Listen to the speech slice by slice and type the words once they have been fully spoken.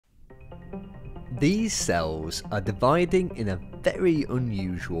These cells are dividing in a very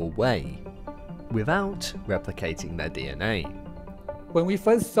unusual way, without replicating their DNA. When we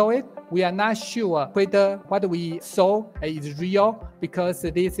first saw it, we are not sure whether what we saw is real, because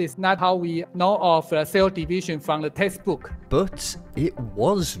this is not how we know of cell division from the textbook. But it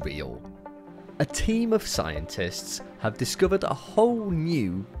was real. A team of scientists have discovered a whole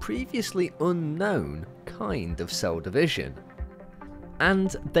new, previously unknown kind of cell division.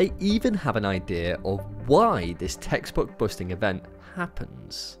 And they even have an idea of why this textbook busting event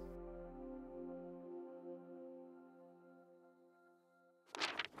happens.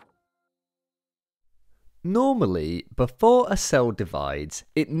 Normally, before a cell divides,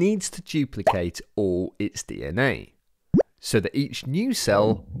 it needs to duplicate all its DNA, so that each new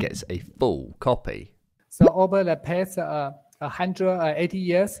cell gets a full copy. So over the past 180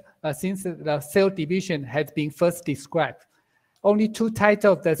 years, since the cell division has been first described, only two types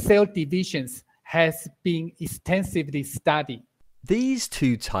of the cell divisions has been extensively studied. These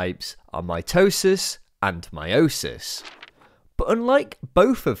two types are mitosis and meiosis. But unlike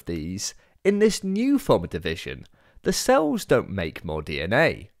both of these, in this new form of division, the cells don't make more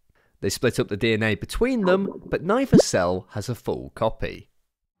DNA. They split up the DNA between them, but neither cell has a full copy.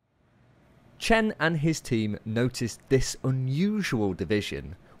 Chen and his team noticed this unusual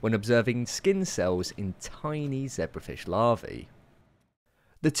division when observing skin cells in tiny zebrafish larvae.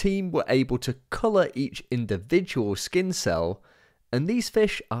 The team were able to colour each individual skin cell, and these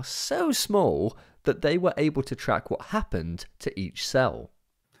fish are so small that they were able to track what happened to each cell.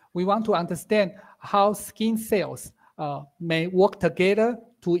 We want to understand how skin cells may work together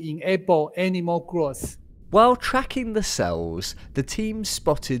to enable animal growth. While tracking the cells, the team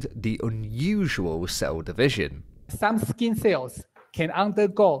spotted the unusual cell division. Some skin cells can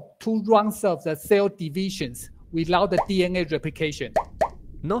undergo 2 rounds of the cell divisions without the DNA replication.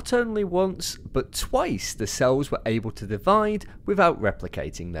 Not only once, but twice the cells were able to divide without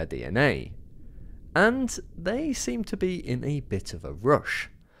replicating their DNA. And they seemed to be in a bit of a rush.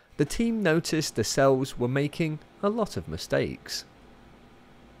 The team noticed the cells were making a lot of mistakes.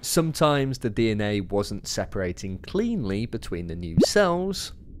 Sometimes the DNA wasn't separating cleanly between the new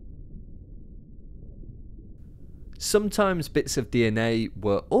cells. Sometimes bits of DNA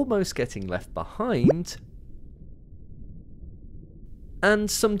were almost getting left behind. And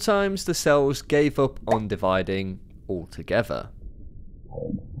sometimes the cells gave up on dividing altogether.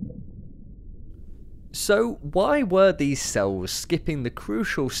 So why were these cells skipping the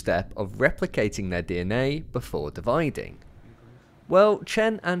crucial step of replicating their DNA before dividing? Well,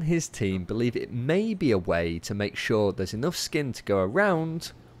 Chen and his team believe it may be a way to make sure there's enough skin to go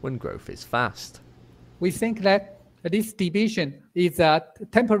around when growth is fast. We think that this division is a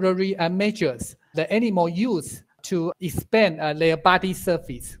temporary measures the animal use to expand their body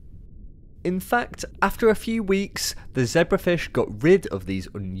surface. In fact, after a few weeks, the zebrafish got rid of these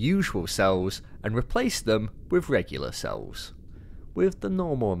unusual cells and replaced them with regular cells, with the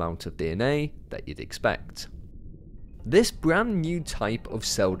normal amount of DNA that you'd expect. This brand new type of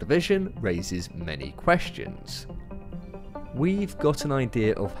cell division raises many questions. We've got an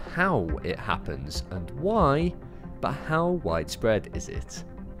idea of how it happens and why, but how widespread is it?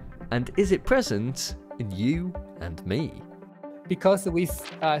 And is it present in you and me? Because we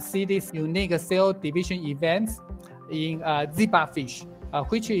see this unique cell division events in zebrafish,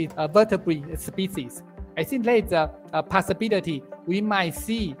 which is a vertebrate species. I think there is a possibility we might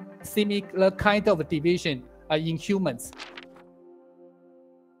see similar kind of division in humans.